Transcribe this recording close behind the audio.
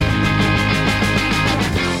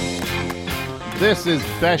This is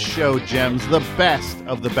Best Show Gems, the best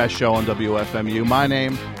of the best show on WFMU. My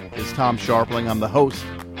name is Tom Sharpling. I'm the host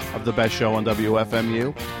of the best show on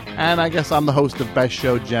WFMU, and I guess I'm the host of Best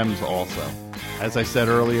Show Gems also. As I said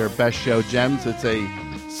earlier, Best Show Gems, it's a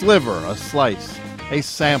sliver, a slice, a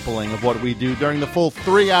sampling of what we do during the full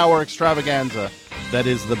 3-hour extravaganza that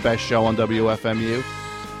is the best show on WFMU.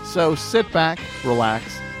 So sit back,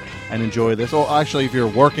 relax, and enjoy this. Or actually, if you're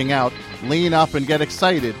working out, lean up and get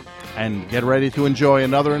excited and get ready to enjoy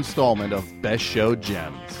another installment of Best Show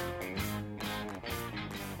Gems.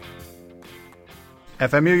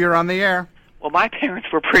 FMU, you're on the air. Well, my parents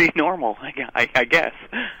were pretty normal, I guess.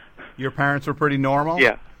 Your parents were pretty normal?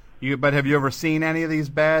 Yeah. But have you ever seen any of these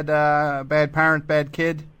bad parent, bad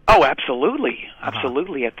kid? Oh, absolutely,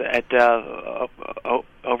 absolutely. At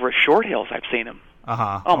over at Short Hills, I've seen them.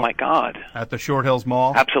 Oh my God! At the Short Hills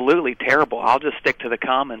Mall? Absolutely terrible. I'll just stick to the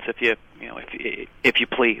comments if you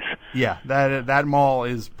please. Yeah, that mall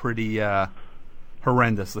is pretty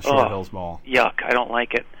horrendous. The Short Hills Mall. Yuck! I don't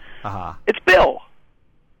like it. It's Bill.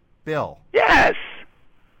 Bill. Yes.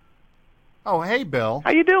 Oh, hey, Bill.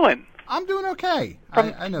 How you doing? I'm doing okay.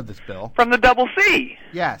 I know this Bill. From the Double C.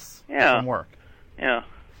 Yes. Yeah. From work. Yeah.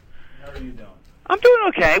 How are you doing? I'm doing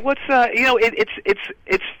okay. What's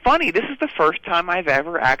it's funny. This is the first time I've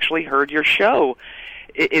ever actually heard your show.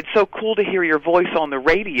 It's so cool to hear your voice on the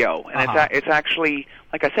radio, and it's actually,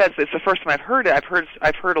 like I said, it's the first time I've heard it.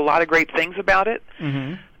 I've heard a lot of great things about it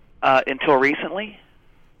until recently.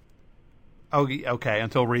 Oh, okay.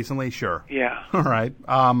 Until recently, sure. Yeah. All right.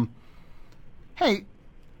 Hey,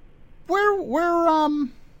 where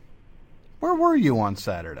were you on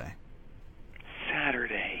Saturday?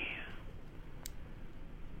 Saturday.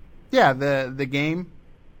 Yeah, the game.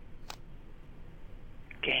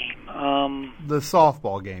 The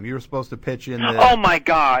softball game. You were supposed to pitch in the... Oh my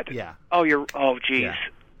God. Yeah. Oh, geez. Yeah.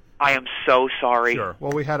 I am so sorry. Sure.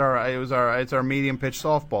 Well, it's our medium pitch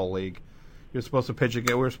softball league. You're supposed to pitch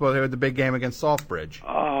again. We were supposed to have the big game against Southbridge.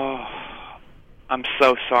 Oh, I'm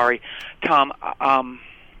so sorry, Tom.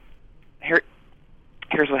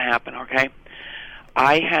 Here's what happened. Okay,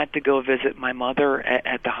 I had to go visit my mother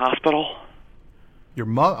at the hospital. Your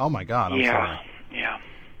mother? Oh my God! I'm sorry. Yeah.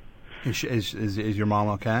 Is your mom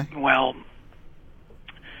okay? Well,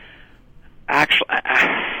 actually,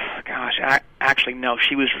 no.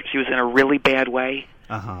 She was in a really bad way.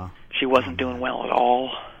 She wasn't doing well at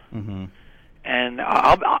all. And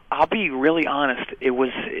I'll be really honest. It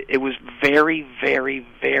was very, very,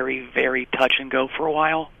 very, very touch and go for a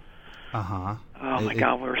while. Oh my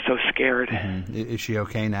God, we were so scared. Is she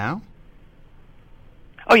okay now?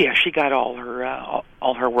 Oh yeah, she got all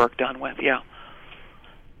her work done with. Yeah.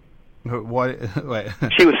 What? Wait.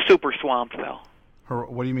 She was super swamped though.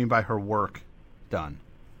 What do you mean by her work done?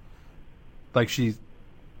 Like she's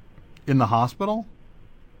in the hospital?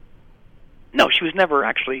 No, she was never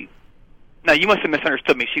actually. No, you must have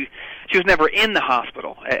misunderstood me. She was never in the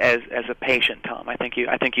hospital as a patient, Tom. I think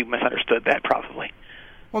you misunderstood that probably.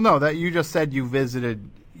 Well, no, that you just said you visited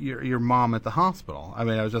your mom at the hospital. I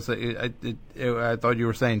mean, I was just I thought you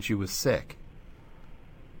were saying she was sick.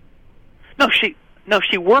 No,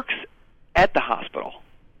 she works at the hospital.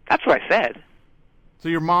 That's what I said. So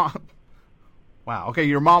your mom. Wow. Okay,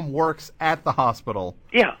 your mom works at the hospital.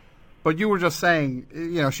 Yeah. But you were just saying,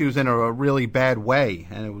 she was in a really bad way,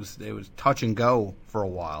 and it was touch and go for a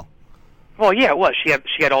while. Well, yeah, it was. She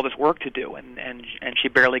had all this work to do, and she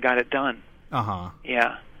barely got it done.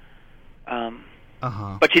 Yeah.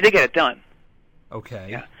 But she did get it done. Okay.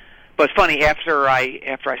 Yeah. But it's funny. After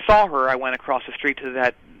I saw her, I went across the street to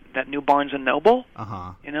that new Barnes and Noble.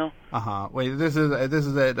 Wait, this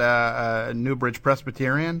is at Newbridge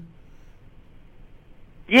Presbyterian.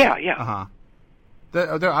 Yeah. Yeah.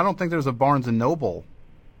 I don't think there's a Barnes and Noble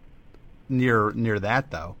near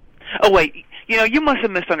that though. Oh wait, you must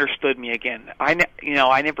have misunderstood me again. I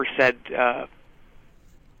never said.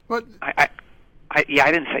 What? I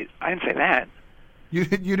didn't say that. You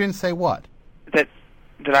didn't say what? That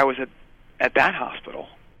I was at that hospital.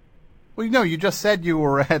 Well, no, you just said you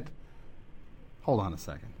were at. Hold on a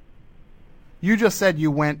second. You just said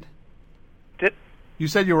you went. You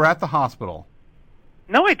said you were at the hospital.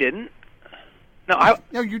 No, I didn't. No,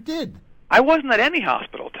 you did. I wasn't at any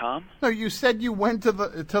hospital, Tom. No, you said you went to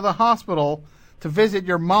the hospital to visit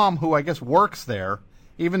your mom, who I guess works there.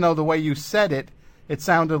 Even though the way you said it, it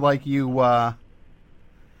sounded like your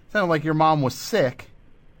mom was sick.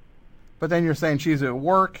 But then you're saying she's at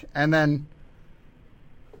work, and then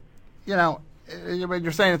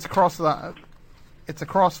you're saying it's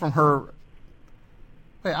across from her.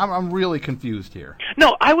 Wait, I'm really confused here.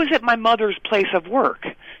 No, I was at my mother's place of work.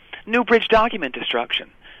 Newbridge Document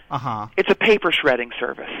Destruction. Uh-huh. It's a paper shredding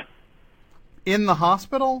service. In the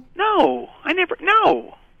hospital? No,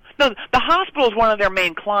 no. No, the hospital is one of their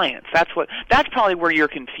main clients. That's probably where you're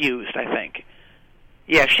confused, I think.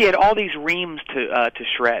 Yeah, she had all these reams to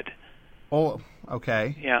shred. Oh,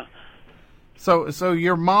 okay. Yeah. So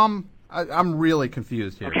your mom, I'm really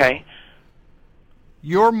confused here. Okay.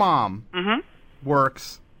 Your mom Mm-hmm.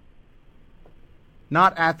 works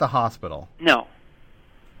not at the hospital, No.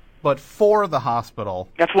 but for the hospital,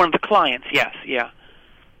 That's one of the clients, yes, yeah.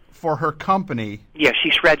 for her company. Yeah,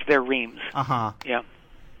 she shreds their reams. Uh-huh. Yeah.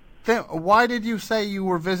 Then why did you say you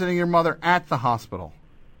were visiting your mother at the hospital?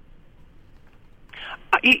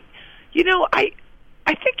 I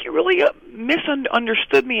think you really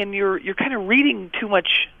misunderstood me, and you're kind of reading too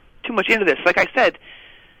much into this. Like I said,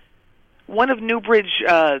 one of Newbridge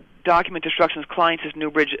Document Destruction's clients is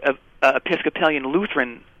Newbridge Episcopalian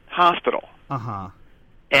Lutheran Hospital. Uh-huh.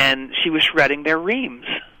 And she was shredding their reams.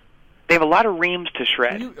 They have a lot of reams to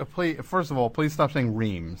shred. First of all, please stop saying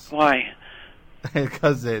reams. Why?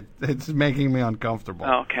 Because it's making me uncomfortable.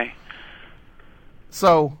 Oh,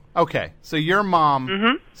 okay. So your mom.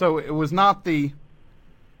 Mm-hmm. So it was not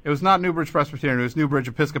Newbridge Presbyterian. It was Newbridge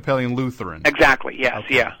Episcopalian Lutheran. Exactly. Yes.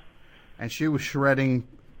 Okay. Yeah. And she was shredding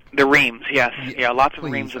the reams. Yes. Yeah. Lots of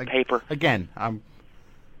please, reams of paper. Again,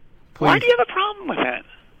 Why do you have a problem with that?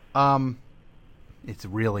 It's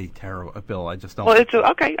really terrible, Bill. I just don't. Well, it's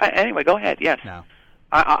okay. Anyway, go ahead. Yes. No.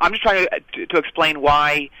 I'm just trying to explain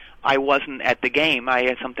why I wasn't at the game. I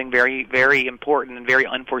had something very, very important and very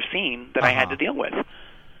unforeseen that I had to deal with.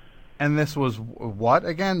 And this was what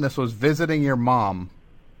again? This was visiting your mom.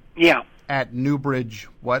 Yeah. At Newbridge,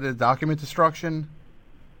 document destruction?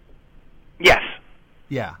 Yes.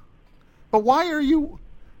 Yeah. But why are you...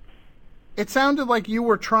 It sounded like you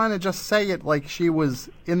were trying to just say it like she was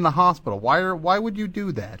in the hospital. Why would you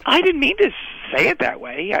do that? I didn't mean to say it that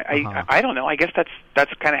way. I don't know. I guess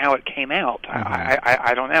that's kind of how it came out.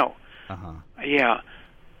 I don't know. Uh-huh. Yeah.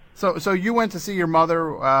 So you went to see your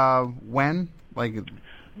mother when? Like...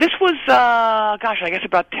 This was, I guess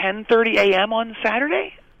about 10:30 a.m. on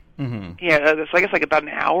Saturday. Mm-hmm. Yeah, so I guess like about an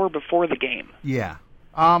hour before the game. Yeah.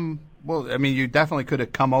 Well, I mean, you definitely could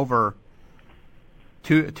have come over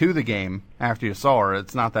to the game after you saw her.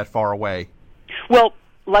 It's not that far away. Well,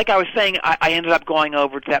 like I was saying, I ended up going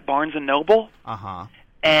over to that Barnes & Noble. Uh-huh.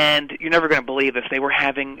 And you're never going to believe this. They were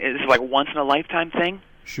having, this is like a once-in-a-lifetime thing.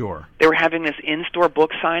 Sure. They were having this in-store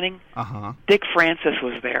book signing. Uh-huh. Dick Francis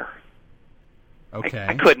was there. Okay.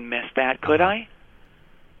 I couldn't miss that, could I?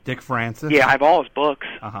 Dick Francis? Yeah, I have all his books.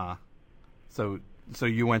 Uh-huh. So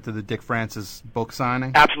you went to the Dick Francis book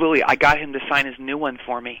signing? Absolutely. I got him to sign his new one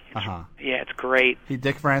for me. Uh-huh. Yeah, it's great.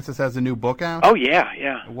 Dick Francis has a new book out? Oh, yeah,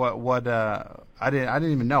 yeah. What I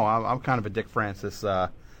didn't even know. I'm kind of a Dick Francis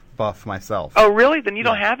buff myself. Oh, really? Then you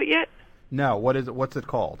don't have it yet? No. What's it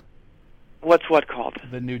called? What's what called?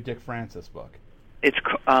 The new Dick Francis book. It's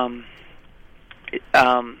called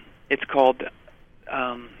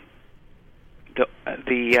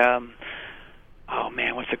oh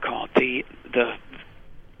man, what's it called?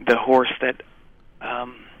 The horse that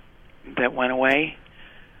went away.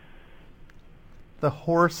 The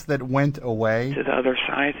horse that went away To the other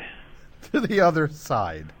side. To the other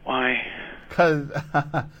side. Why? Because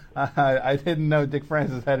I didn't know Dick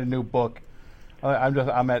Francis had a new book.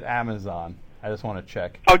 I'm at Amazon. I just want to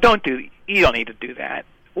check. Oh, you don't need to do that.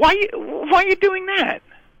 Why are you doing that?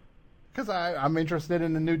 Because I'm interested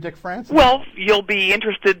in the new Dick Francis. Well, you'll be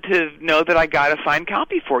interested to know that I got a signed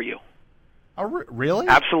copy for you. Oh, really?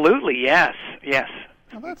 Absolutely, yes.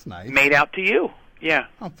 Oh, that's nice. Made out to you, yeah.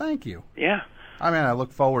 Oh, thank you. Yeah. I mean, I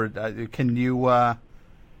look forward. Can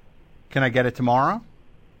I get it tomorrow?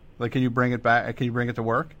 Like, can you bring it back? Can you bring it to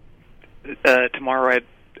work? Tomorrow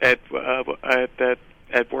at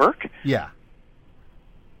work? Yeah.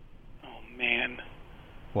 Oh man.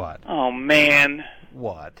 What? Oh man.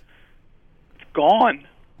 What? Gone.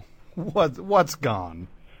 What's gone?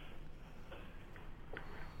 I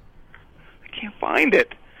can't find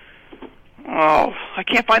it. Oh, I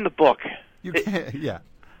can't find the book. You can't. Yeah.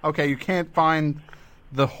 Okay, you can't find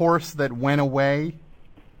the horse that went away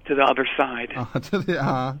to the other side.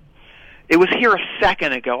 It was here a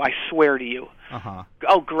second ago. I swear to you.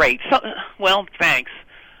 Oh, great. Well, thanks.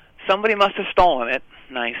 Somebody must have stolen it.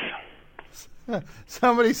 Nice.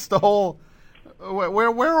 Somebody stole.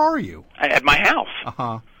 Where are you? At my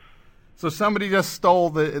house. So somebody just stole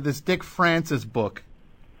this Dick Francis book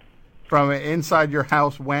from inside your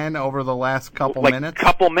house when over the last couple minutes?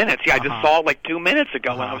 Couple minutes. Yeah, I just saw it like 2 minutes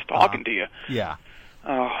ago when I was talking to you. Yeah.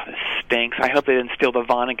 Oh, this stinks. I hope they didn't steal the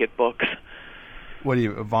Vonnegut books. What are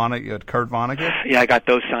you, Kurt Vonnegut? Yeah, I got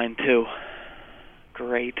those signed too.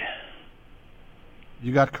 great.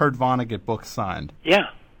 You got Kurt Vonnegut books signed. Yeah.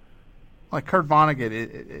 Like Kurt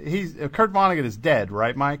Vonnegut, Kurt Vonnegut is dead,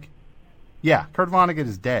 right, Mike? Yeah, Kurt Vonnegut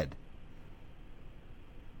is dead.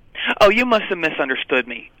 Oh, you must have misunderstood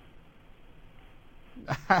me.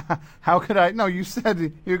 How could I? No, you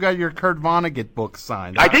said you got your Kurt Vonnegut books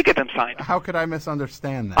signed. I did get them signed. How could I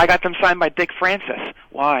misunderstand that? I got them signed by Dick Francis.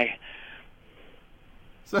 Why?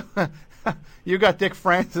 So, you got Dick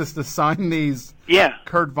Francis to sign these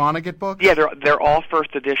Kurt Vonnegut books? Yeah, they're all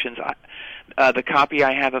first editions. The copy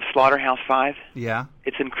I have of Slaughterhouse-Five,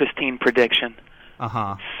 it's in Christine Prediction.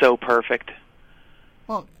 Uh-huh. So perfect.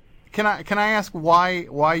 Well, can I ask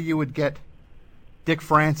why you would get Dick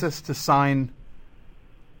Francis to sign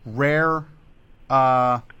rare,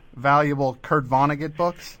 valuable Kurt Vonnegut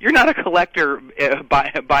books? You're not a collector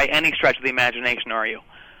by any stretch of the imagination, are you?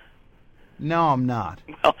 No, I'm not.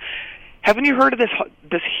 Well, haven't you heard of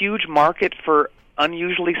this huge market for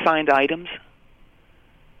unusually signed items?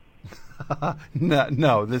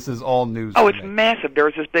 No, this is all news. Oh, it's massive. There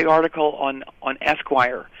was this big article on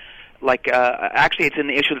Esquire. Actually, it's in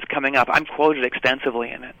the issue that's coming up. I'm quoted extensively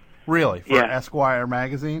in it. Really? For Esquire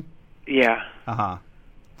magazine? Yeah. Uh-huh.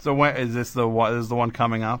 So when is this the one? Is the one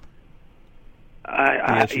coming up?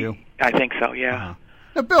 The issue? I think so. Yeah. Uh-huh.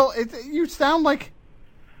 Now, Bill, you sound like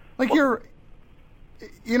you're.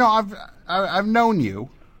 You know, I've known you.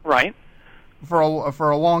 Right. For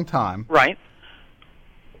a long time. Right.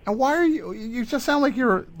 And why are you? You just sound like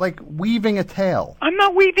you're weaving a tale. I'm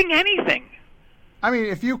not weaving anything. I mean,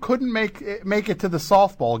 if you couldn't make it to the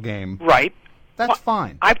softball game, right? That's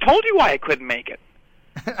fine. I've told you why I couldn't make it,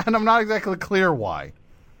 and I'm not exactly clear why.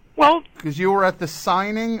 Well, because you were at the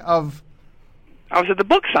signing of. I was at the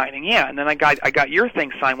book signing, yeah, and then I got your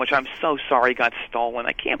thing signed, which I'm so sorry got stolen.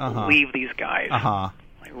 I can't believe these guys. My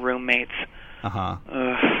roommates.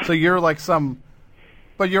 So you're like some.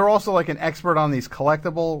 But you're also like an expert on these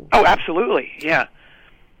collectible... Oh, absolutely, yeah.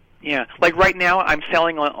 Yeah, like right now I'm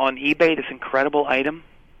selling on eBay this incredible item.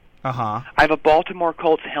 I have a Baltimore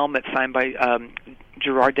Colts helmet signed by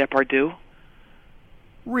Gerard Depardieu.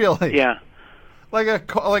 Really? Yeah. Like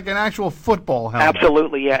an actual football helmet?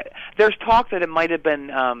 Absolutely, yeah. There's talk that it might have been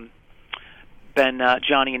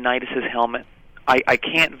Johnny Unitas' helmet. I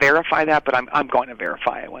can't verify that, but I'm going to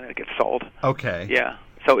verify it when it gets sold. Okay. Yeah.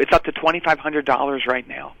 So it's up to $2,500 right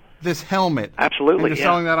now. This helmet? Absolutely, and you're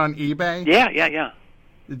selling that on eBay? Yeah.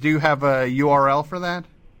 Do you have a URL for that?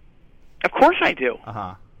 Of course I do.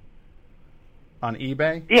 On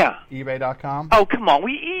eBay? Yeah. eBay.com? Oh, come on.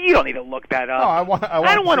 You don't need to look that up. No,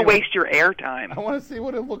 I don't want to waste your airtime. I want to see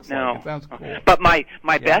what it looks like. It sounds cool. But my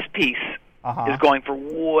best piece is going for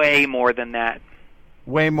way more than that.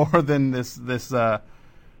 Way more than this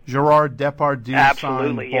Gerard Depardieu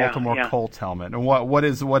signed Baltimore Colts helmet. And what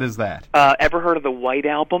is that? Ever heard of the White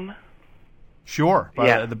Album? Sure.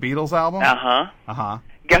 The Beatles album?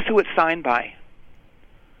 Guess who it's signed by?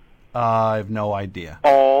 I have no idea.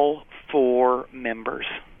 All 4 members.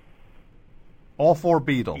 All 4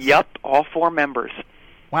 Beatles? Yep, all 4 members.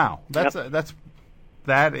 Wow, that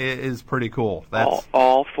is pretty cool. That's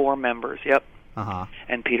all 4 members. Yep.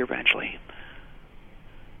 And Peter Benchley.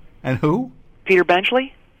 And who? Peter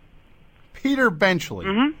Benchley. Peter Benchley.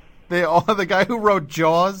 Mm-hmm. The guy who wrote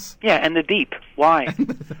Jaws. Yeah, and The Deep. Why?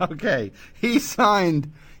 Okay, he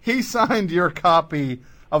signed your copy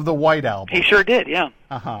of the White Album. He sure did. Yeah.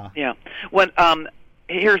 Yeah. When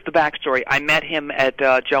here's the backstory. I met him at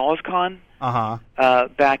JawsCon.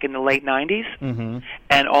 Back in the late '90s,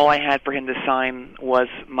 and all I had for him to sign was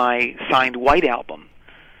my signed White Album.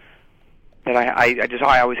 That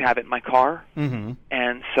I always have it in my car,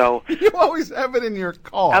 and so you always have it in your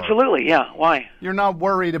car. Absolutely, yeah. Why? You're not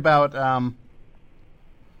worried about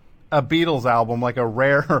a Beatles album, like a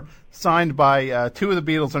rare signed by 2 of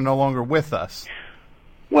the Beatles are no longer with us.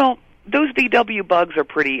 Well, those VW bugs are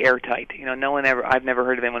pretty airtight. You know, I've never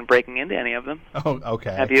heard of anyone breaking into any of them. Oh,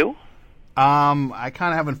 okay. Have you? I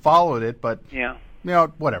kind of haven't followed it, but yeah,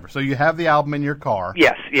 whatever. So you have the album in your car.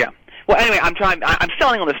 Yes, yeah. Well, anyway, I'm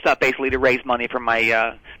selling all this stuff basically to raise money for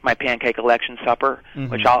my my pancake election supper,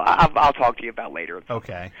 which I'll talk to you about later.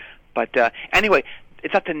 Okay. But anyway,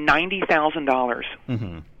 it's up to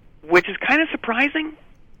 $90,000, which is kind of surprising.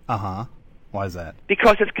 Why is that?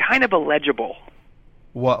 Because it's kind of illegible.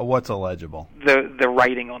 What's illegible? The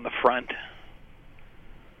writing on the front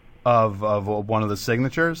of one of the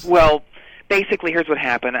signatures. Well, basically, here's what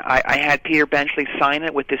happened. I had Peter Benchley sign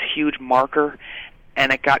it with this huge marker,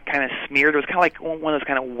 and it got kind of smeared. It was kind of like one of those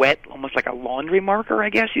kind of wet, almost like a laundry marker, I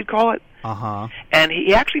guess you'd call it. And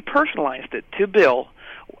he actually personalized it to Bill,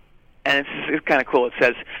 and it's kind of cool. It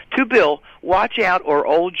says, "To Bill, watch out or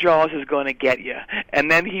old Jaws is going to get you. And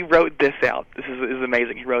then he wrote this out. This is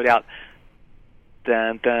amazing. He wrote out,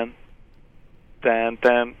 dun dun dun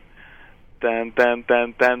dun. How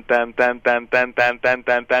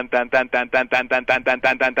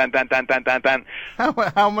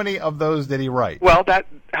many of those did he write? Well,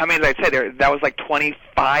 how many did I say there? That was like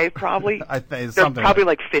 25, probably. I think there's probably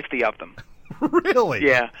like 50 of them. Really?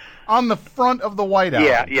 Yeah. On the front of the White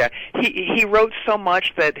Album. Yeah. He wrote so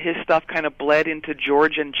much that his stuff kind of bled into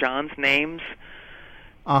George and John's names.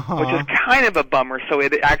 Which is kind of a bummer. So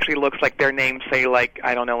it actually looks like their names say, like,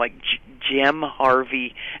 I don't know, like Jim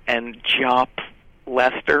Harvey and Jop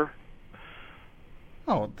Lester.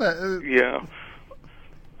 Oh, yeah.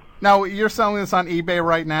 Now, you're selling this on eBay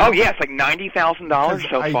right now? Oh, yeah, it's like $90,000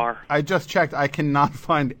 so far. I just checked. I cannot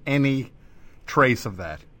find any trace of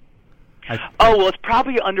that. Well, it's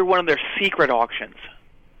probably under one of their secret auctions.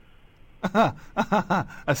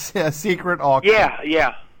 a secret auction.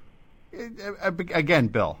 Yeah. Again,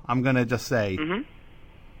 Bill, I'm going to just say,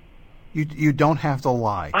 you don't have to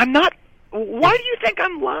lie. I'm not. Why do you think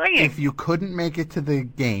I'm lying? If you couldn't make it to the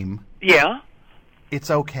game, it's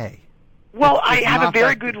okay. Well, I have a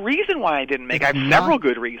very good reason why I didn't make it. I have several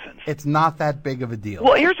good reasons. It's not that big of a deal.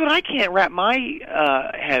 Well, here's what I can't wrap my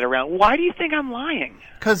head around. Why do you think I'm lying?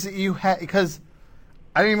 Because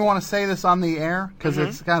I don't even want to say this on the air, because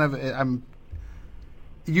it's kind of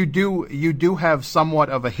You do have somewhat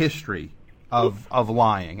of a history of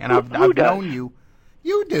lying, and I've known you.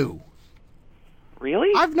 You do.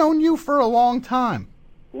 Really? I've known you for a long time.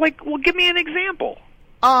 Like, well, give me an example.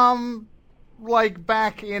 Like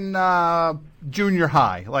back in junior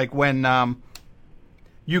high, like when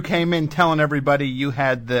you came in telling everybody you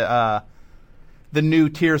had the new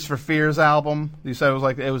Tears for Fears album. You said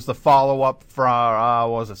it was the follow up for what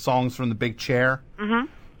was it, Songs from the Big Chair? Mm-hmm.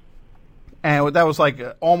 And that was like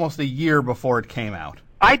almost a year before it came out.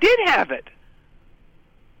 I did have it.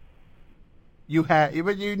 You had,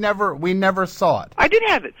 but we never saw it. I did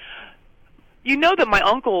have it. You know that my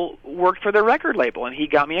uncle worked for the record label, and he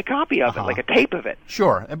got me a copy of it, like a tape of it.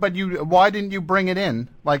 Sure, but why didn't you bring it in?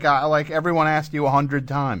 Like everyone asked you 100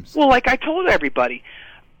 times. Well, like I told everybody,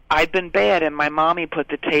 I'd been bad, and my mommy put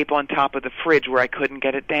the tape on top of the fridge where I couldn't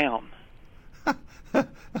get it down.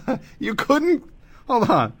 You couldn't? Hold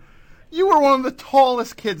on. You were one of the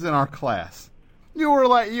tallest kids in our class.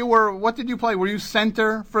 What did you play? Were you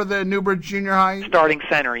center for the Newbridge Junior High? Starting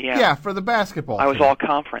center, yeah. Yeah, for the basketball I was team. all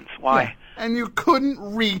conference. Why? Yeah. And you couldn't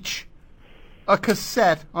reach a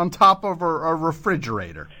cassette on top of a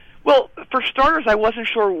refrigerator. Well, for starters, I wasn't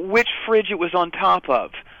sure which fridge it was on top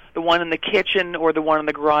of. The one in the kitchen or the one in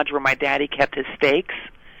the garage where my daddy kept his steaks.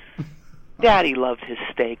 Daddy loved his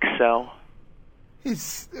steaks, so...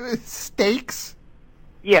 His steaks?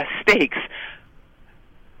 Yes, steaks.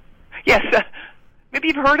 Yes, maybe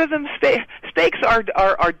you've heard of them. Steaks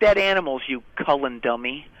are dead animals, you Cullen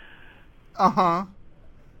dummy. Uh-huh.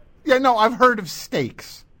 Yeah, no, I've heard of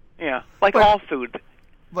steaks. Yeah, but all food.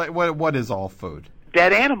 Like what is all food?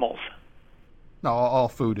 Dead animals. No, all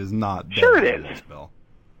food is not dead Sure it animals, is. Bill.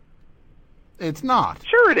 It's not.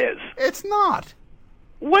 Sure it is. It's not.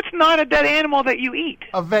 What's not a dead animal that you eat?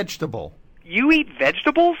 A vegetable. You eat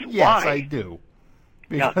vegetables? Yes, Why? I do.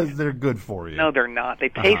 Because they're good for you. No, they're not. They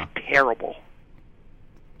taste terrible.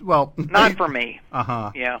 Well, not for me.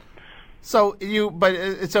 Uh-huh. Yeah. So you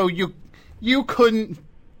couldn't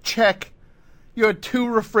check. You had two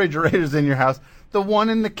refrigerators in your house. The one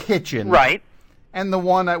in the kitchen. Right. And the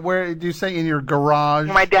one where did you say in your garage?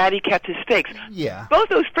 Where my daddy kept his steaks. Yeah. Both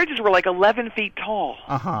those fridges were like 11 feet tall.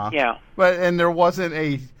 Uh-huh. Yeah. And there wasn't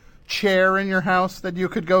a chair in your house that you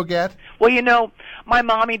could go get? Well, my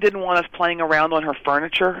mommy didn't want us playing around on her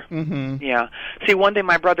furniture. Mm-hmm. Yeah. See, one day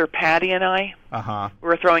my brother Patty and I, we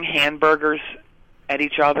were throwing hamburgers at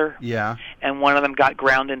each other. Yeah. And one of them got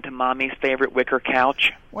ground into Mommy's favorite wicker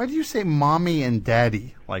couch. Why do you say Mommy and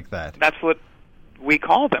Daddy like that? That's what we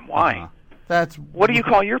call them. Why? What do you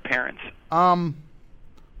call your parents? Mom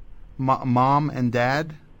and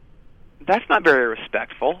Dad? That's not very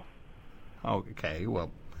respectful. Okay,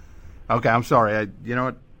 well... Okay, I'm sorry. You know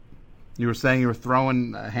what? You were saying you were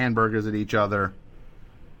throwing hamburgers at each other,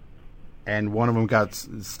 and one of them got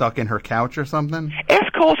stuck in her couch or something?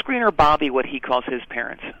 Ask Cole Screener Bobby what he calls his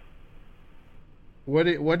parents. What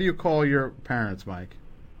do you call your parents, Mike?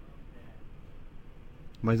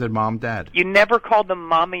 I said Mom, Dad. You never called them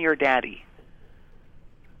Mommy or Daddy.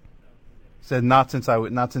 Said not since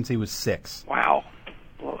he was 6. Wow.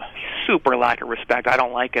 Super lack of respect. I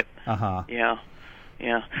don't like it. Uh-huh. Yeah.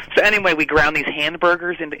 Yeah. So anyway, we ground these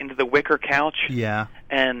hamburgers into the wicker couch. Yeah.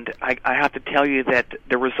 And I have to tell you that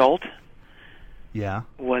the result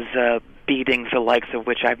was beatings the likes of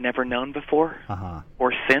which I've never known before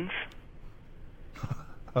or since.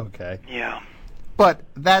 Okay. Yeah. But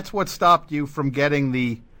that's what stopped you from getting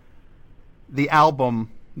the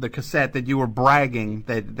album, the cassette that you were bragging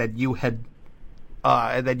that you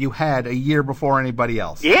had a year before anybody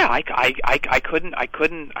else. Yeah, I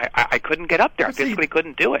couldn't get up there. I physically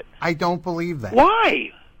couldn't do it. I don't believe that.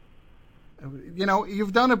 Why?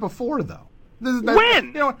 You've done it before, though.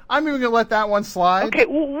 When? I'm even going to let that one slide. Okay,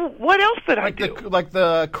 what else did I do? Like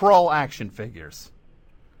the Krull action figures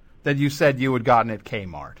that you said you had gotten at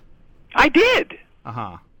Kmart. I did.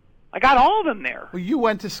 Uh-huh. I got all of them there. Well, you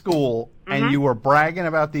went to school, and you were bragging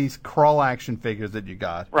about these Krull action figures that you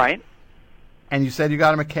got. Right. And you said you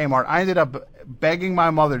got them at Kmart. I ended up begging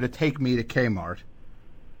my mother to take me to Kmart.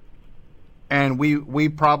 And we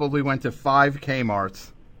probably went to 5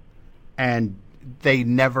 Kmarts, and they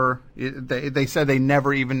said they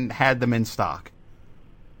never even had them in stock.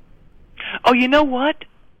 Oh, you know what?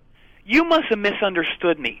 You must have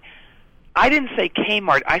misunderstood me. I didn't say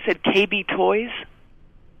Kmart. I said KB Toys.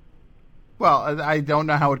 Well, I don't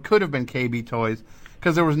know how it could have been KB Toys,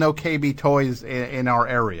 because there was no KB Toys in our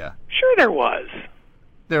area. Sure there was.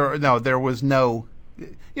 There was no...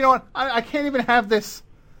 You know what? I can't even have this...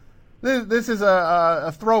 This is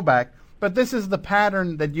a throwback, but this is the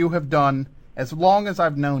pattern that you have done as long as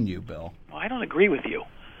I've known you, Bill. Well, I don't agree with you.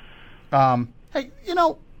 Hey,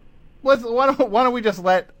 why don't we just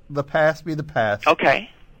let the past be the past? Okay.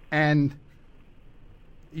 And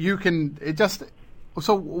you can...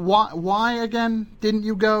 So why again didn't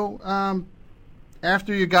you go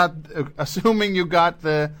after you got, assuming you got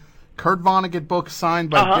the Kurt Vonnegut book signed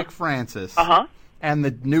by Dick Francis, and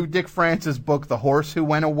the new Dick Francis book, The Horse Who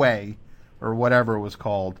Went Away, or whatever it was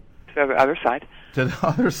called. To the other side. To the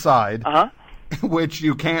other side, which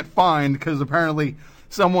you can't find because apparently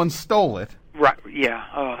someone stole it. Right, yeah.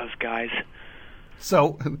 Oh, those guys.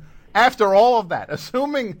 So, after all of that,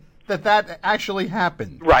 assuming that actually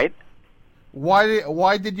happened. Right.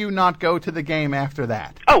 Why did you not go to the game after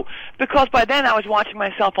that? Oh, because by then I was watching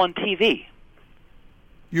myself on TV.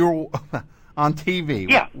 You were on TV?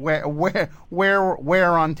 Yeah. Where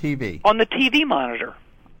on TV? On the TV monitor.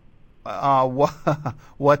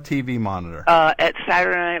 What TV monitor? At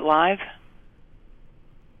Saturday Night Live.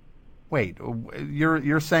 Wait,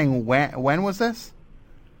 you're saying when was this?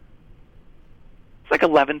 It's like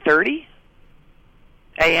 11:30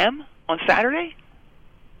 a.m. on Saturday.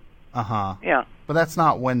 Yeah. But that's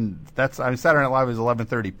not when. Saturday Night Live is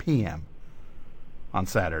 11:30 p.m. on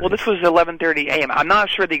Saturday. Well, this was 11:30 a.m. I'm not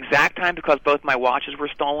sure the exact time because both my watches were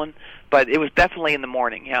stolen, but it was definitely in the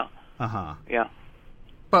morning. Yeah. Yeah.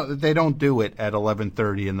 But they don't do it at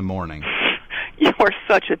 11:30 in the morning. You are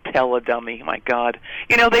such a teledummy, my God.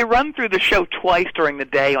 They run through the show twice during the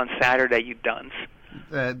day on Saturday, you dunce.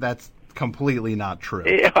 That's completely not true.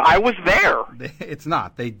 I was there. It's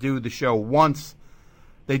not. They do the show once.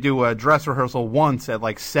 They do a dress rehearsal once at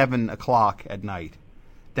like 7 o'clock at night.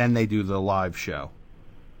 Then they do the live show.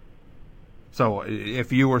 So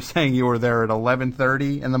if you were saying you were there at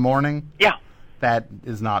 11:30 in the morning, yeah, that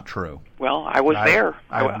is not true. Well, I was there.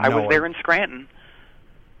 I was there in Scranton.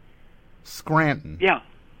 Scranton? Yeah.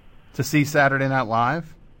 To see Saturday Night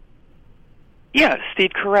Live? Yeah,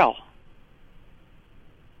 Steve Carell.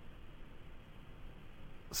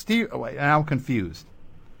 Steve, wait, I'm confused.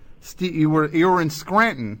 Steve, you were in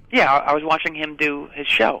Scranton. Yeah, I was watching him do his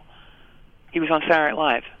show. He was on Saturday Night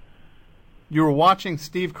Live. You were watching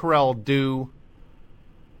Steve Carell do...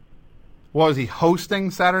 What, was he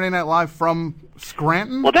hosting Saturday Night Live from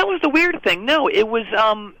Scranton? Well, that was the weird thing. No, it was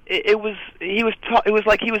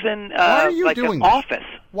like he was in Why are you like doing an this? office.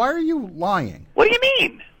 Why are you lying? What do you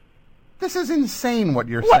mean? This is insane what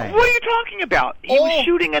you're saying. What are you talking about? He was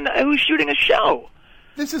shooting a show.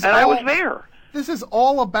 I was there. This is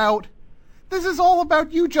all about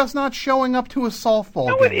you just not showing up to a softball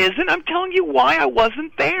game. No, it isn't. I'm telling you why I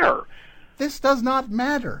wasn't there. This does not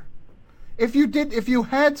matter. If you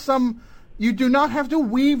had some, you do not have to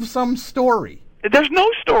weave some story. There's no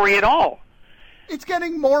story at all. It's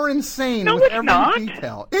getting more insane with every not.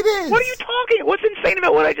 detail. It is. What are you talking? What's insane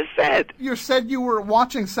about what I just said? You said you were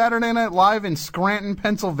watching Saturday Night Live in Scranton,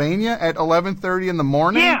 Pennsylvania at 11:30 in the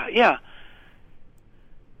morning? Yeah.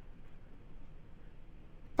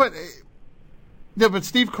 But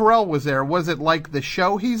Steve Carell was there. Was it like the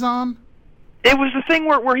show he's on? It was the thing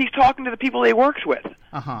where he's talking to the people he works with.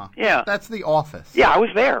 Yeah. That's The Office. Yeah, I was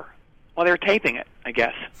there while they were taping it, I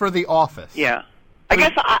guess. For The Office. Yeah. I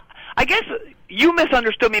guess you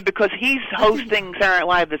misunderstood me because he's hosting Saturday Night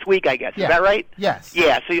Live this week, I guess. Yeah. Is that right? Yes.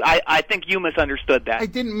 Yeah, so I think you misunderstood that. I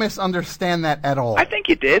didn't misunderstand that at all. I think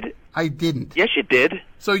you did. I didn't. Yes, you did.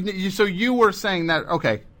 So you were saying that,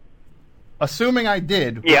 okay, assuming I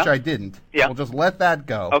did, Yeah. which I didn't, Yeah. we'll just let that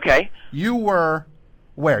go. Okay. You were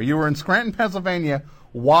where? You were in Scranton, Pennsylvania,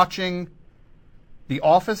 watching The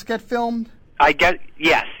Office get filmed?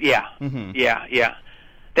 Yes, yeah. Mhm. Yeah.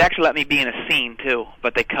 They actually let me be in a scene, too,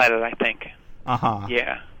 but they cut it, I think. Uh-huh.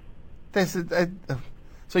 Yeah. This is,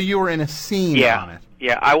 so you were in a scene Yeah. on it?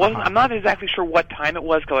 Yeah, I wasn't. Uh-huh. I'm not exactly sure what time it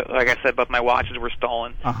was, 'cause like I said, but my watches were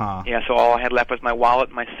stolen. Uh-huh. Yeah, so all I had left was my wallet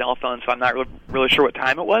and my cell phone, so I'm not really sure what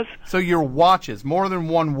time it was. So your watches, more than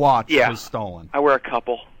one watch Yeah. was stolen? I wear a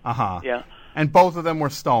couple. Uh-huh. Yeah. And both of them were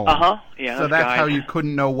stolen? Uh-huh. Yeah. So those that's guys. how you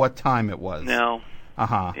couldn't know what time it was? No.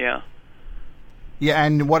 Uh-huh. Yeah. Yeah,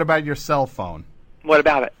 and what about your cell phone? What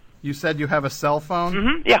about it? You said you have a cell phone?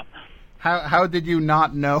 Mm-hmm. Yeah. How did you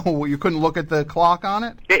not know? You couldn't look at the clock on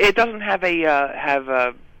it? It doesn't have a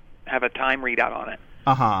time readout on it.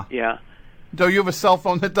 Uh-huh. Yeah. So you have a cell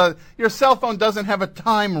phone that does... Your cell phone doesn't have a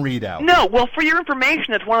time readout? No. Well, for your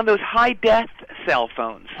information, it's one of those high-def cell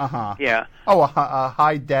phones. Uh-huh. Yeah. Oh, a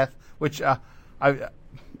high def, which,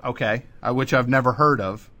 which I've never heard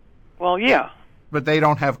of. Well, yeah. But they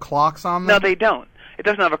don't have clocks on them? No, they don't. It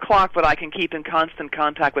doesn't have a clock, but I can keep in constant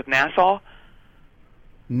contact with Nassau.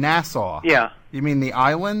 Nassau? Yeah. You mean the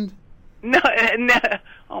island? No,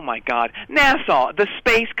 oh my God, Nassau, the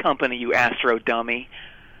space company, you astro dummy.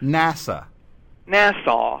 NASA.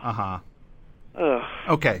 Nassau. Uh-huh. Ugh.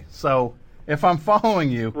 Okay, so if I'm following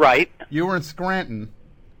you, Right. you were in Scranton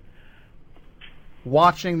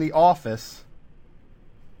watching The Office,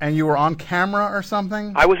 and you were on camera or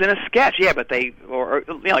something? I was in a sketch, yeah, but or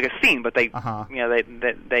like a scene, but they, Uh-huh.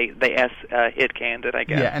 they hit canned it, I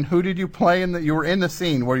guess. Yeah, and who did you play in the? You were in the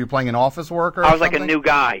scene. Were you playing an office worker? Or I was like a something? new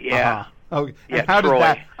guy, yeah. Uh-huh. Okay. Yeah, And how Troy. did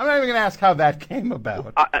that? I'm not even going to ask how that came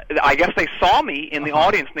about. I guess they saw me in the Uh-huh.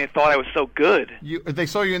 audience and they thought I was so good. They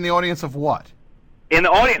saw you in the audience of what? In the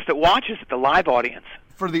audience that watches it, the live audience.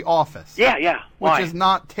 For The Office. Yeah. Which Why? is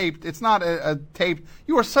not taped. It's not a taped.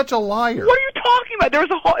 You are such a liar. What are you talking about?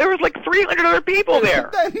 There was like 300 other people there.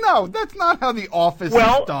 No, that's not how The Office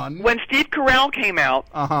Well, is done. when Steve Carell came out,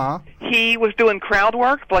 Uh-huh. he was doing crowd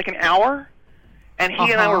work for like an hour, and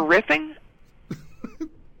he and I Uh-huh. were riffing.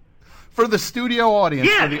 For the studio audience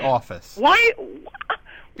Yes. for The Office. Why?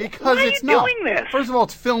 Because why it's are you not. doing this? First of all,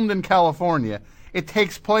 it's filmed in California. It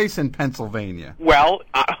takes place in Pennsylvania. Well,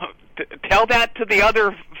 tell that to the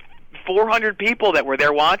other 400 people that were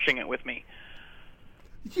there watching it with me.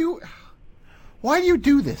 Why do you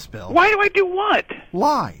do this, Bill? Why do I do what?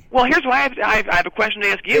 Lie. Well, here's why I have a question to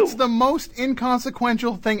ask you. It's the most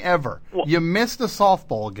inconsequential thing ever. Well- You missed a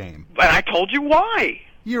softball game. And I told you why.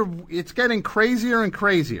 It's getting crazier and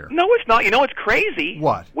crazier. No, it's not. You know what's crazy?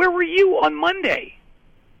 What? Where were you on Monday?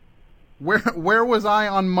 Where was I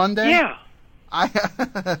on Monday? Yeah.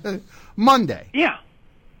 Monday. Yeah.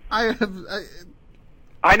 I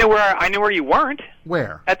know where you weren't.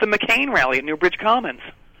 where? At the McCain rally at Newbridge Commons.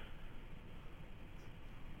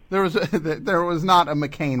 There was not a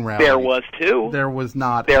McCain rally. There was too. There was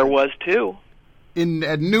not. There was too.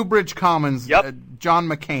 At Newbridge Commons. Yep. John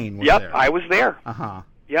McCain was Yep, there. I was there. Uh-huh.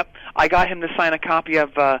 Yep, I got him to sign a copy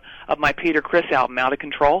of my Peter Criss album, Out of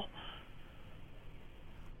Control.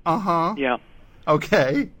 Uh-huh. Yeah.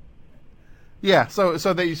 Okay. Yeah, so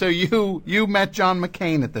you met John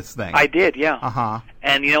McCain at this thing. I did, yeah. Uh-huh.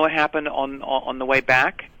 And you know what happened on the way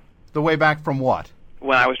back? The way back from what?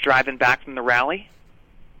 When I was driving back from the rally?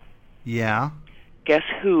 Yeah. Guess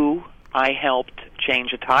who I helped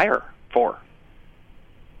change a tire for?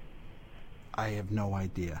 I have no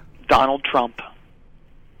idea. Donald Trump.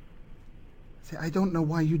 See, I don't know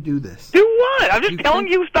why you do this. Do what? I'm just You telling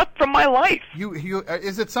think- you stuff from my life. You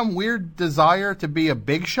is it some weird desire to be a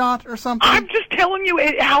big shot or something? I'm just telling you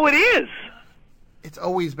how it is. It's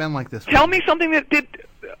always been like this. Tell with me something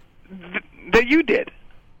that you did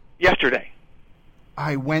yesterday.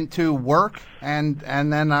 I went to work and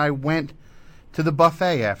then I went to the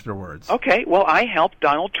buffet afterwards. Okay, well, I helped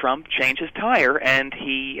Donald Trump change his tire, and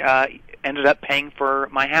he ended up paying for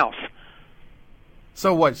my house.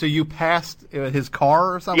 So what? So you passed his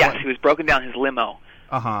car or something? Yes, he was broken down his limo.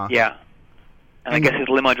 Uh-huh. Yeah. And I And- guess his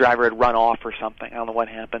limo driver had run off or something. I don't know what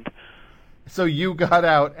happened. So you got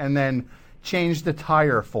out and then changed the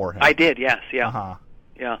tire for him. I did, yes, yeah. Uh-huh.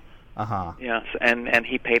 Yeah, Uh-huh. yes, and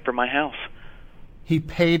he paid for my house. He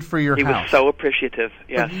paid for your He house. was so appreciative,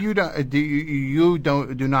 yes. But you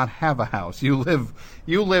don't do not have a house. You live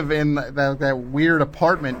in that weird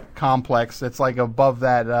apartment complex that's like above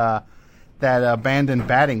that abandoned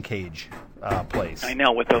batting cage place. I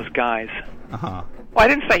know, with those guys. Uh-huh. Well, I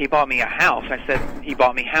didn't say he bought me a house. I said he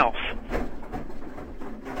bought me house.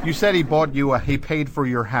 You said he bought you he paid for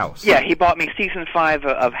your house. Yeah, he bought me season 5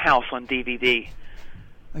 of House on DVD.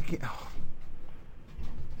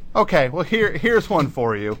 Okay, well here's one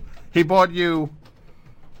for you. He bought you.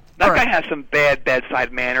 That guy has some bad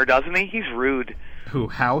bedside manner, doesn't he? He's rude. Who,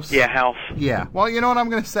 House? Yeah, House. Yeah. Well, you know what I'm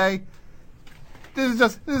going to say? This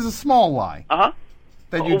is a small lie. Uh-huh.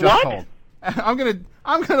 That you just told. I'm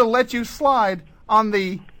gonna let you slide on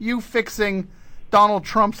you fixing Donald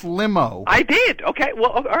Trump's limo. I did. Okay.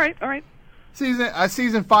 Well, all right.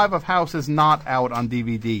 Season 5 of House is not out on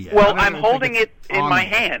DVD yet. Well, I'm holding it in my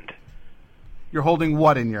hand. You're holding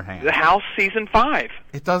what in your hand? The House season 5.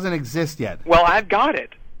 It doesn't exist yet. Well, I've got it.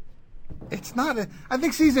 It's not. I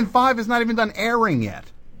think season 5 is not even done airing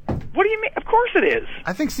yet. What do you mean? Of course it is.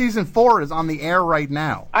 I think season 4 is on the air right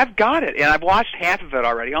now. I've got it, and I've watched half of it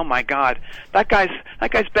already. Oh my God, that guy's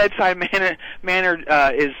bedside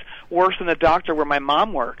manner is worse than the doctor where my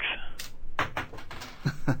mom works.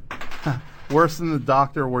 Worse than the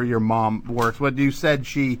doctor where your mom works. What you said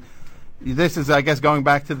this is, I guess, going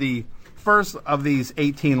back to the first of these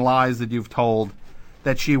 18 lies that you've told,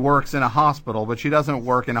 that she works in a hospital, but she doesn't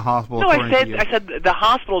work in a hospital. No, I said the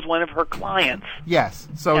hospital is one of her clients. Yes.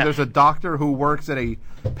 So There's a doctor who works at a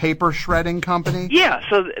paper shredding company? Yeah,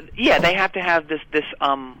 so they have to have this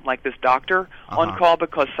doctor on call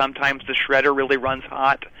because sometimes the shredder really runs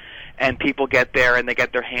hot and people get there and they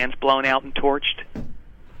get their hands blown out and torched.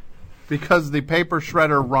 Because the paper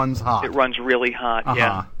shredder runs hot. It runs really hot.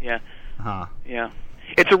 Yeah. Yeah.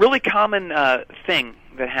 It's a really common thing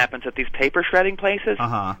that happens at these paper shredding places.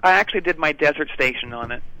 I actually did my desert station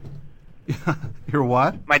on it. Your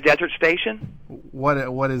what? My desert station.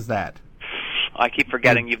 What is that? I keep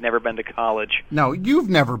forgetting you've never been to college. No, you've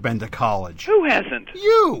never been to college. Who hasn't?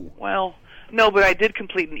 You. Well, no, but I did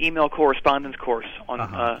complete an email correspondence course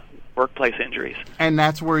on workplace injuries. And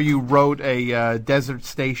that's where you wrote a desert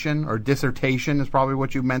station, or dissertation is probably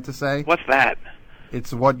what you meant to say? What's that?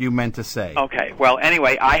 It's what you meant to say. Okay. Well,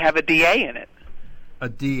 anyway, I have a DA in it. A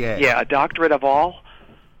DA? Yeah, a doctorate of all.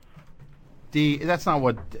 That's not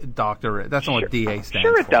what doctorate. That's not what DA stands for.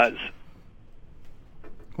 Sure, it does.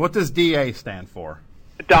 What does DA stand for?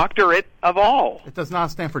 Doctorate of all. It does not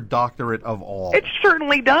stand for doctorate of all. It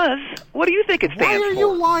certainly does. What do you think it stands for? Why are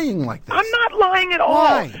you lying like this? I'm not lying at all.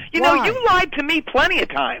 Why? You know, you lied to me plenty of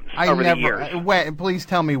times over the years. Please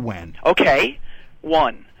tell me when. Okay.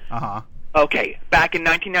 One. Uh-huh. Okay, back in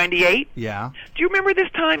 1998? Yeah. Do you remember this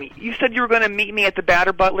time you said you were going to meet me at the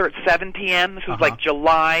Batter Butler at 7 p.m.? This was like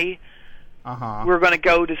July. We were going to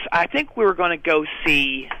go to, I think we were going to go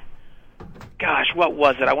see, gosh, what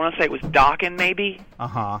was it? I want to say it was Dokken, maybe?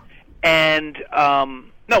 And,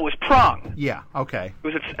 no, it was Prong. Yeah, okay. I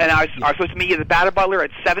was supposed to meet you at the Batter Butler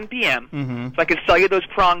at 7 p.m. So I could sell you those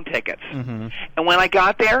Prong tickets. And when I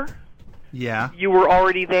got there, you were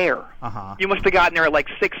already there. You must have gotten there at like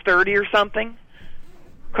 6:30 or something.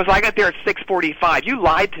 Because I got there at 6:45. You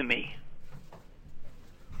lied to me.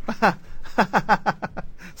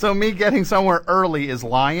 So me getting somewhere early is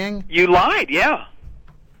lying? You lied, yeah.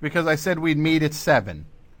 Because I said we'd meet at 7.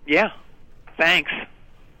 Yeah. Thanks.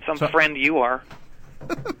 Some friend you are.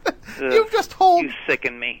 You've just told. You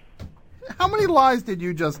sicken me. How many lies did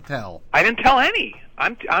you just tell? I didn't tell any.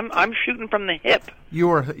 I'm shooting from the hip. You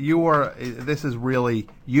are. This is really.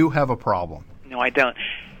 You have a problem. No, I don't.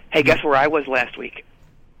 Hey, guess where I was last week?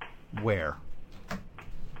 Where?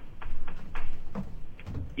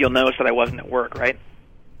 You'll notice that I wasn't at work, right?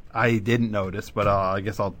 I didn't notice, but I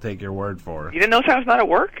guess I'll take your word for it. You didn't notice I was not at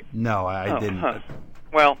work? No, I didn't. Huh.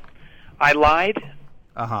 Well, I lied.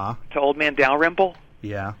 To Old Man Dalrymple.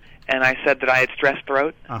 Yeah. And I said that I had stress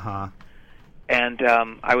throat. And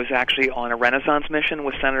I was actually on a Renaissance mission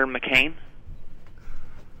with Senator McCain.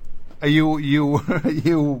 You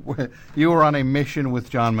were on a mission with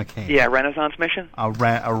John McCain. Yeah, Renaissance mission. A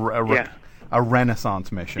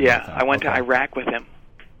Renaissance mission. Yeah, I went to Iraq with him.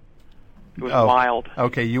 It was wild.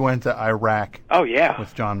 Okay, you went to Iraq. Oh yeah.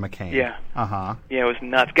 With John McCain. Yeah. Yeah, it was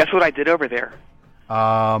nuts. Guess what I did over there?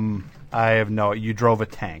 I have no. You drove a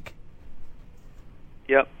tank.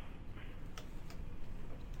 Yep.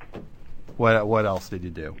 What else did you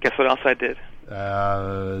do? Guess what else I did?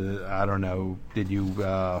 I don't know. Did you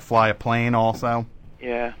fly a plane also?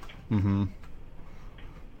 Yeah.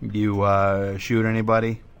 You shoot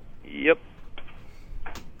anybody? Yep.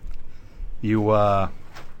 You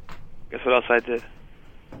Guess what else I did?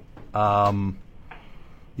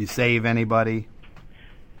 You save anybody?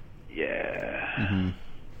 Yeah.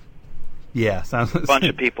 Yeah, sounds a bunch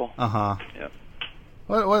of people. Yep.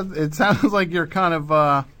 What? It sounds like you're kind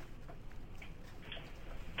of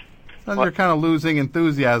you're kind of losing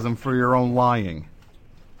enthusiasm for your own lying.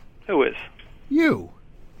 Who is? You.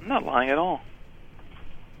 not lying at all.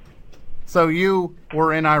 So you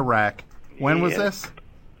were in Iraq. When was this?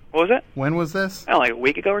 What was it? When was this? I don't know, like a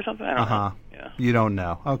week ago or something? I don't know. Yeah. You don't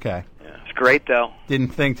know. Okay. Yeah. It's great, though. Didn't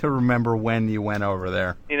think to remember when you went over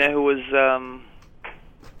there. You know who was,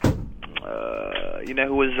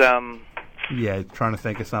 Yeah, trying to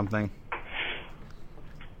think of something.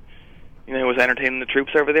 You know who was entertaining the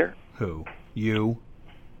troops over there? Who? You?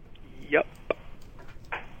 Yep.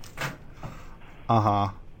 Uh-huh.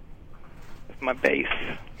 With my bass.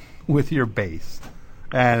 With your bass.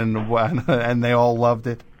 And they all loved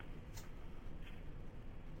it?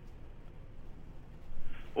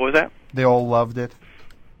 What was that? They all loved it?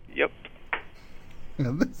 Yep.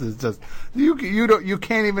 This is just you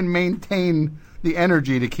can't even maintain the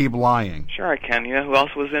energy to keep lying. Sure I can. You know who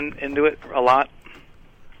else was into it a lot?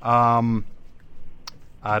 I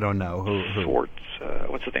don't know who. Schwartz.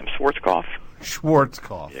 What's his name? Schwarzkopf.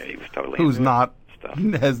 Schwarzkopf. Yeah, he was totally. Who's not stuff.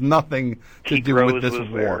 Has nothing to Pete do Rose with this was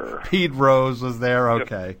war. there. Pete Rose was there.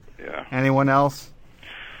 Okay. Yep. Yeah. Anyone else?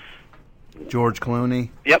 George Clooney.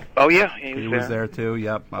 Yep. Oh yeah, he was there too.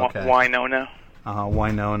 Yep. Okay. Wynonna.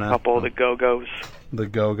 Wynonna. A couple of the Go-Go's. The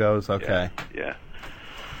Go-Go's. Okay. Yeah.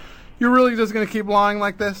 You're really just going to keep lying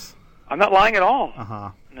like this? I'm not lying at all.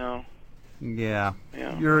 No. Yeah.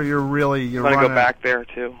 Yeah. You're really I'm going to go back there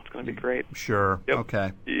too. It's going to be great. Sure. Yep.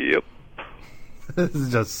 Okay. Yep. This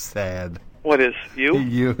is just sad. What is you?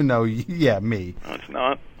 Yeah, me. No, it's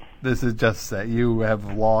not. This is just sad. You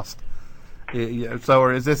have lost. So,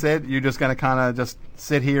 is this it? You're just going to kind of just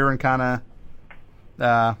sit here and kind of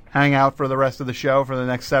hang out for the rest of the show for the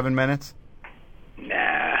next 7 minutes?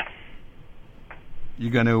 Nah. You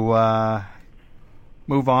going to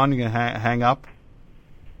move on? You going to hang up?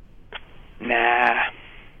 Nah.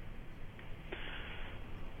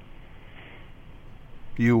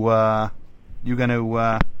 You going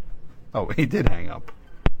to? Oh, he did hang up.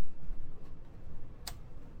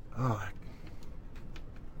 Oh.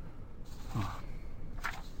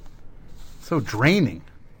 So draining.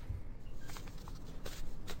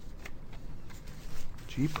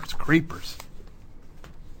 Jeepers creepers.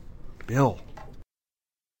 Bill.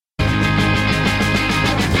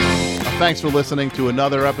 Thanks for listening to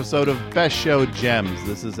another episode of Best Show Gems.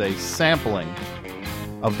 This is a sampling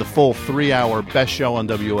of the full 3-hour Best Show on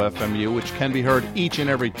WFMU, which can be heard each and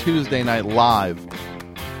every Tuesday night live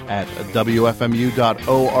at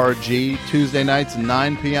WFMU.org. Tuesday nights,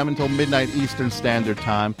 9 p.m. until midnight Eastern Standard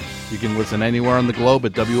Time. You can listen anywhere on the globe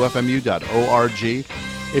at WFMU.org.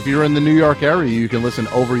 If you're in the New York area, you can listen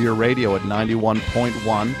over your radio at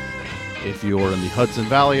 91.1. If you're in the Hudson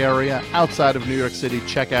Valley area, outside of New York City,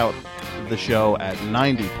 check out the show at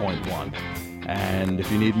 90.1. And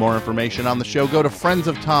if you need more information on the show, go to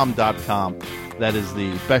friendsoftom.com. That is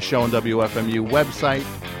the Best Show on WFMU website.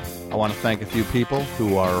 I want to thank a few people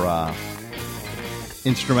who are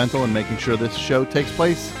instrumental in making sure this show takes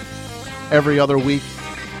place every other week.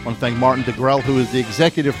 I want to thank Martin DeGrell, who is the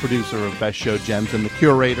executive producer of Best Show Gems and the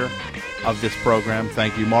curator of this program.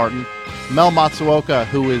 Thank you, Martin. Mel Matsuoka,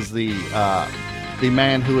 who is the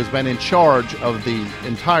man who has been in charge of the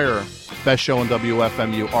entire Best Show on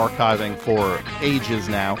WFMU archiving for ages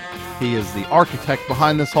now. He is the architect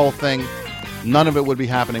behind this whole thing. None of it would be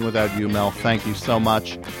happening without you, Mel. Thank you so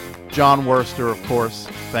much. John Worster, of course,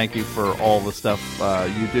 thank you for all the stuff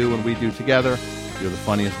you do and we do together. You're the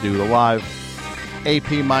funniest dude alive.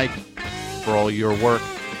 AP Mike, for all your work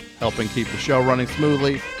helping keep the show running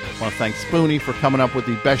smoothly. I want to thank Spoonie for coming up with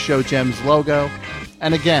the Best Show Gems logo.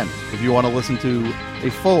 And again, if you want to listen to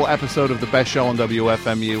a full episode of the Best Show on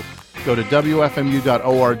WFMU, go to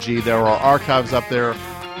WFMU.org. There are archives up there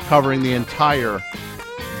covering the entire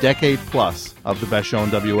decade plus of the Best Show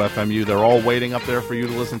on WFMU. They're all waiting up there for you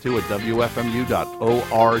to listen to at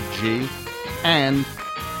WFMU.org. And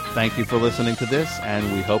thank you for listening to this,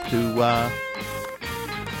 and we hope to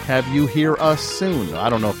have you hear us soon. I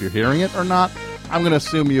don't know if you're hearing it or not. I'm going to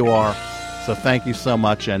assume you are. So thank you so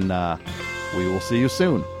much, and we will see you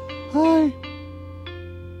soon. Bye.